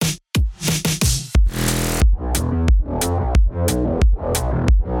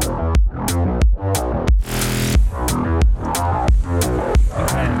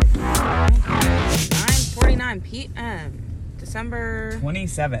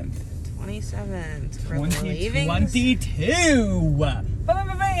27th. 27th. We're leaving. 2022.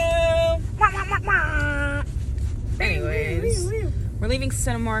 Anyways, we're leaving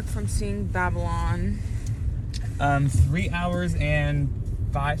Cinemark from seeing Babylon. 3 hours and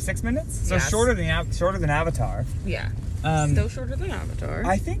 6 minutes. So Yes. shorter than Avatar. Yeah. Still shorter than Avatar.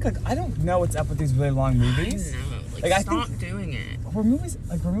 I think I don't know what's up with these really long movies. I know. I Stop think doing it. were movies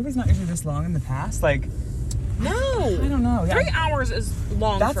not usually this long in the past? Like, No. I don't know. Yeah. 3 hours is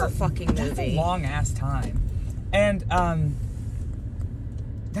long for a fucking movie. That's a long ass time, and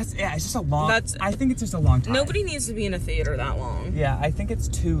it's just a long. I think it's just a long time. Nobody needs to be in a theater that long. Yeah, I think it's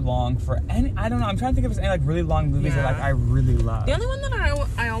too long for any. I don't know. I'm trying to think of any like really long movies that I really love. The only one that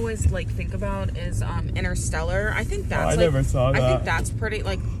I always think about is Interstellar. I think that's I never saw that. I think that's pretty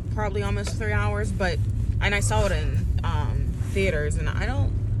probably almost 3 hours, and I saw it in theaters, and I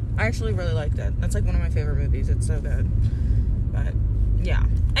actually really liked it. That's one of my favorite movies. It's so good. But yeah.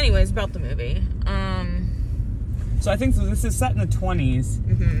 Anyways, about the movie. So I think this is set in the 20s.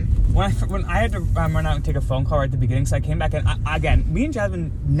 Mm-hmm. When I had to run out and take a phone call right at the beginning, so I came back and again, me and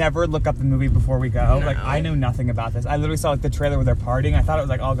Jasmine never look up the movie before we go. No. I knew nothing about this. I literally saw the trailer where they're partying. I thought it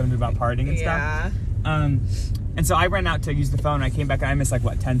was all going to be about partying and stuff. And so I ran out to use the phone. And I came back and I missed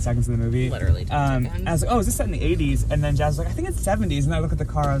 10 seconds of the movie. Literally 10 seconds. I was like, oh, is this set in the 80s? And then Jazz was like, I think it's 70s. And I look at the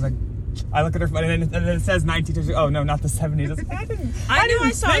car. I was like, I look at her phone and then it says 19. Oh no, not the 70s. I was like, I knew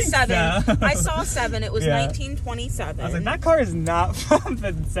I saw 7. So. I saw 7. It was 1927. I was like, that car is not from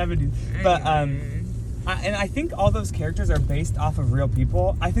the 70s. But and I think all those characters are based off of real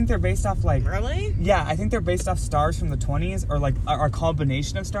people. I think they're based off Really? Yeah, I think they're based off stars from the 20s or a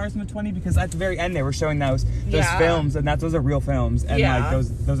combination of stars from the 20s because at the very end they were showing those films and those are real films and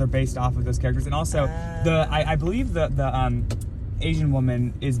those are based off of those characters. And also I believe the Asian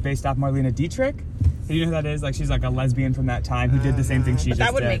woman is based off Marlene Dietrich. Do you know who that is? She's a lesbian from that time who did the same thing she just did.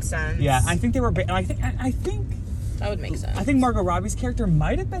 That would make sense. Yeah, I think they were. I think that would make sense. I think Margot Robbie's character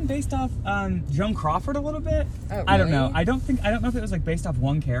might have been based off Joan Crawford a little bit. Oh, really? I don't know. I don't know if it was based off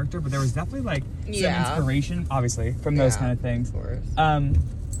one character, but there was definitely some inspiration, obviously, from those kind of things. Of course.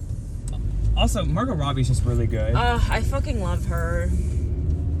 Also, Margot Robbie's just really good. I fucking love her.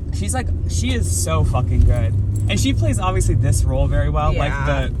 She is so fucking good. And she plays obviously this role very well,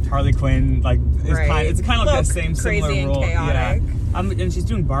 the Harley Quinn, it's kind of the same similar role. Chaotic. Yeah. And she's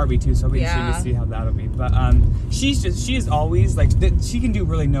doing Barbie too, so it'll be interesting to see how that'll be. But she is always she can do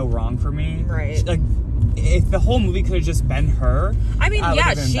really no wrong for me. Right. If the whole movie could have just been her, I mean, would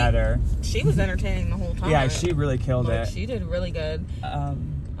have been better. She was entertaining the whole time. Yeah, she really killed it. She did really good.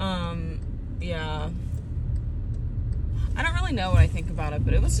 Yeah. I don't really know what I think about it,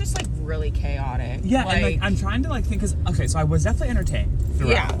 but it was just really chaotic. Yeah, and I'm trying to think because so I was definitely entertained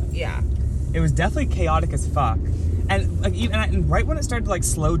throughout. Yeah. It was definitely chaotic as fuck. And and right when it started to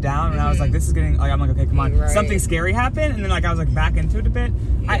slow down, and I was like, "This is getting." I'm like, "Okay, come on." Right. Something scary happened, and then I was back into it a bit.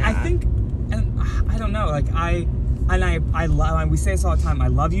 Yeah. I think, and I don't know. I love. We say this all the time. I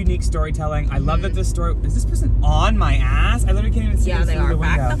love unique storytelling. I love that this story. Is this person on my ass? I literally can't even see. Yeah, they are. The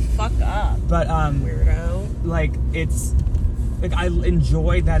window. Back the fuck up. But weirdo. It's I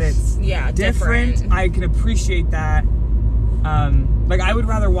enjoy that it's different. I can appreciate that. I would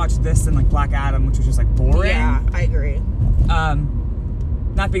rather watch this than Black Adam, which was just boring. Yeah, I agree.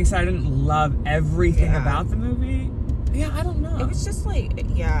 Not being said, I didn't love everything about the movie. Yeah, I don't know. It was just And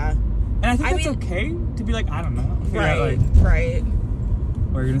I think that's okay to be I don't know. Right. Right.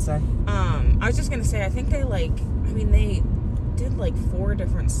 What were you gonna say? I was just gonna say I think they they did 4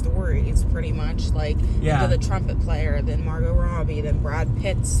 different stories pretty much. The trumpet player, then Margot Robbie, then Brad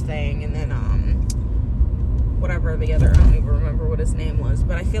Pitt's thing, and then whatever the other, I don't even remember what his name was,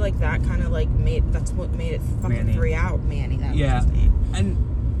 but I feel that kind of that's what made it fucking Manny. 3 out. Manny, that was his name. And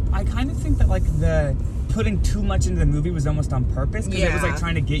I kind of think that the putting too much into the movie was almost on purpose because it was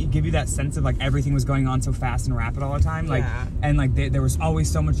trying to give you that sense of everything was going on so fast and rapid all the time. And there was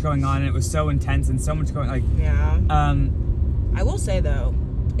always so much going on and it was so intense and so much going I will say though,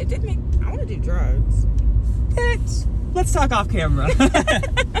 it did make I want to do drugs. Let's talk off camera.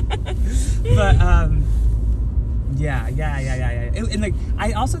 But yeah.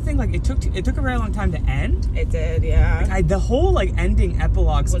 I also think it took a very long time to end. It did, yeah. The whole ending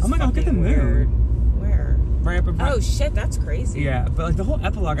epilogue. Was oh my god, look at the weird. moon. Where? Right up in front. Oh shit, that's crazy. Yeah, but the whole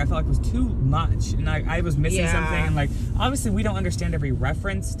epilogue I felt was too much, and I was missing something, and obviously we don't understand every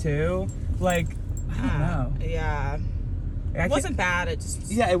reference too. I don't know. Yeah. It wasn't bad. It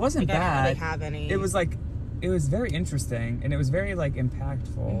just it wasn't bad. I didn't really have any. It was it was very interesting, and it was very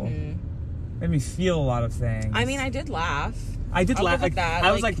impactful. Mm-hmm. Made me feel a lot of things. I mean, I did laugh. I did laugh. Like, that.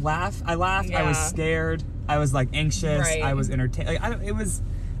 I was like laugh. I laughed. Yeah. I was scared. I was like anxious. Right. I was entertained. Like, it was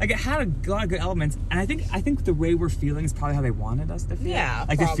like it had a lot of good elements, and I think the way we're feeling is probably how they wanted us to feel. Yeah,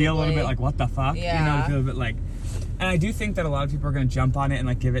 like probably. To feel a little bit like what the fuck, yeah. You know, to feel a bit like. And I do think that a lot of people are going to jump on it and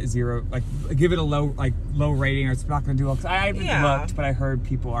like give it zero, like give it a low rating, or it's not going to do well. Because I haven't looked, but I heard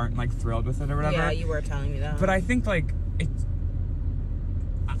people aren't like thrilled with it or whatever. Yeah, you were telling me that. But I think like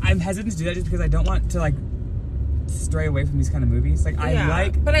I'm hesitant to do that just because I don't want to like stray away from these kind of movies. Like I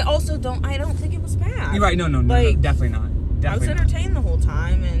like, but I also don't. I don't think it was bad. You're right. No, definitely not. Definitely I was entertained the whole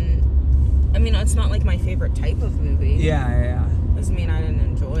time, and I mean, it's not like my favorite type of movie. Yeah. Doesn't mean I didn't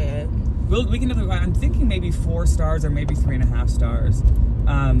enjoy it. We can definitely. I'm thinking maybe 4 stars or maybe 3.5 stars.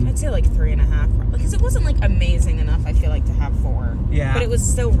 I'd say like 3.5, because it wasn't like amazing enough. I feel like to have 4. Yeah, but it was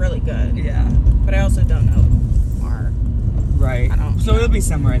still really good. Yeah, but I also don't know more. Right. So it'll be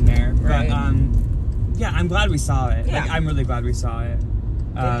somewhere in there. Right. But yeah, I'm glad we saw it. Yeah. Like, I'm really glad we saw it.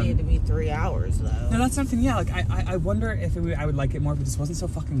 It needed to be 3 hours though. No, that's something. Yeah, like I wonder if I would like it more if it just wasn't so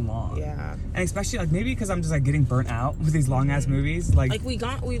fucking long. Yeah. And especially like maybe because I'm just like getting burnt out with these long ass movies. Like we've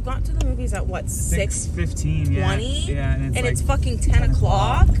got to the movies at what 6:15, 20? Yeah, and it's fucking 10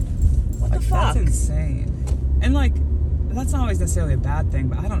 o'clock. What the fuck? That's insane. And like that's not always necessarily a bad thing,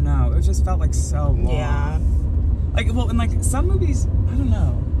 but I don't know. It just felt like so long. Yeah. Like and like some movies, I don't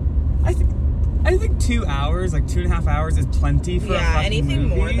know. I think 2 hours, like 2.5 hours, is plenty for a fucking anything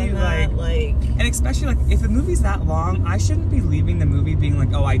movie. more than that, like. And especially like if a movie's that long, I shouldn't be leaving the movie being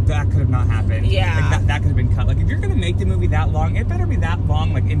like, oh, that could have not happened. Yeah. Like that could have been cut. Like if you're gonna make the movie that long, it better be that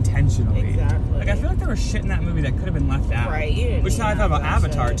long, like intentionally. Exactly. Like I feel like there was shit in that movie that could have been left out. Right. Which is how I felt about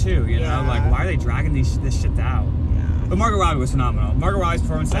Avatar too. You know, like why are they dragging this shit out? Yeah. But Margot Robbie was phenomenal. Margot Robbie's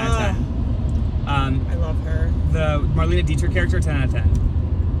performance 10 out of 10. I love her. The Marlene Dietrich character 10 out of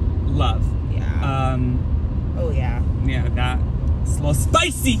 10. Love. Yeah. Oh yeah. Yeah, that's a little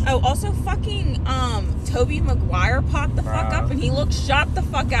spicy. Oh, also fucking Tobey Maguire popped the fuck up, and he looked shot the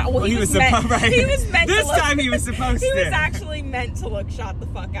fuck out. Well, he was meant. Right. He was meant. This time he was supposed to. He was actually meant to look shot the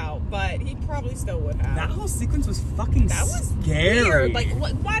fuck out, but he probably still would have. That whole sequence was fucking scary. Weird. Like,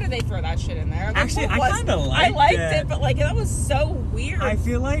 why did they throw that shit in there? Like, actually, I kind of liked it, but like that was so weird. I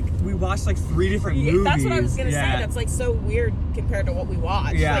feel like we watched like 3 different movies. That's what I was gonna say. That's like so weird compared to what we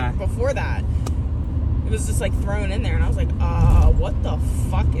watched. Yeah. Like before that. It was just like thrown in there, and I was like, what the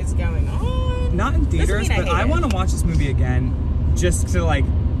fuck is going on? Not in theaters, but I want to watch this movie again just to like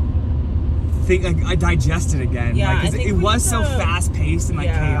think, like I digest it again. Yeah, because it was so fast paced and like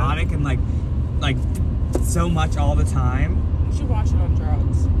chaotic and like so much all the time. You should watch it on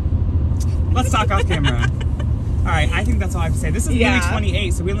drugs. Let's talk off camera. All right, I think that's all I have to say. This is movie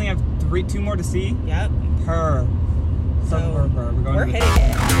 28, so we only have 2 more to see. Yep. We're going hitting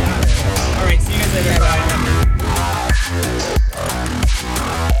it. All right. So